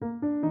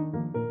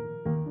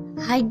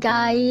Hi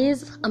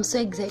guys, I'm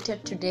so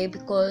excited today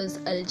because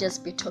I'll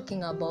just be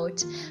talking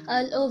about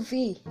love.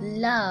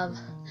 Love.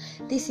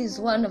 This is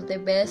one of the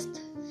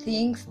best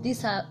things.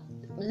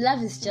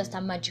 Love is just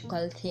a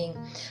magical thing.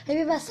 Have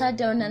you ever sat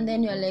down and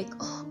then you're like,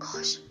 oh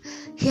gosh,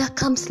 here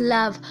comes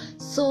love?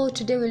 So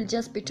today we'll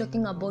just be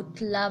talking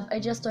about love. I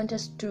just want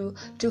us to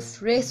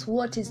phrase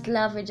what is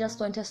love. I just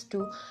want us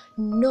to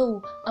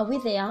know, are we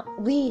the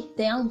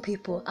young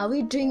people, are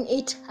we doing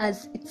it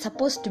as it's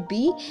supposed to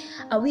be?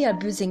 Are we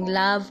abusing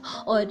love,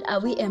 or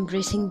are we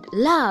embracing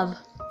love?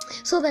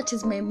 So that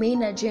is my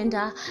main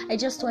agenda. I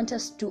just want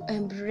us to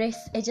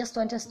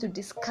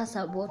discuss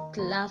about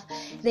love,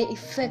 the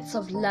effects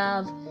of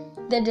love,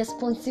 the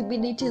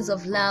responsibilities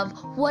of love.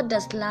 What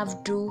does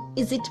love do?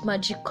 Is it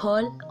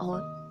magical,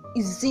 or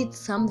is it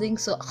something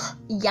so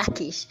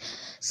yuckish?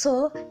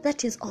 So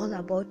that is all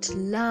about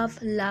love.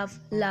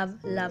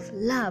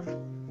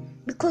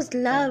 Because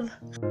love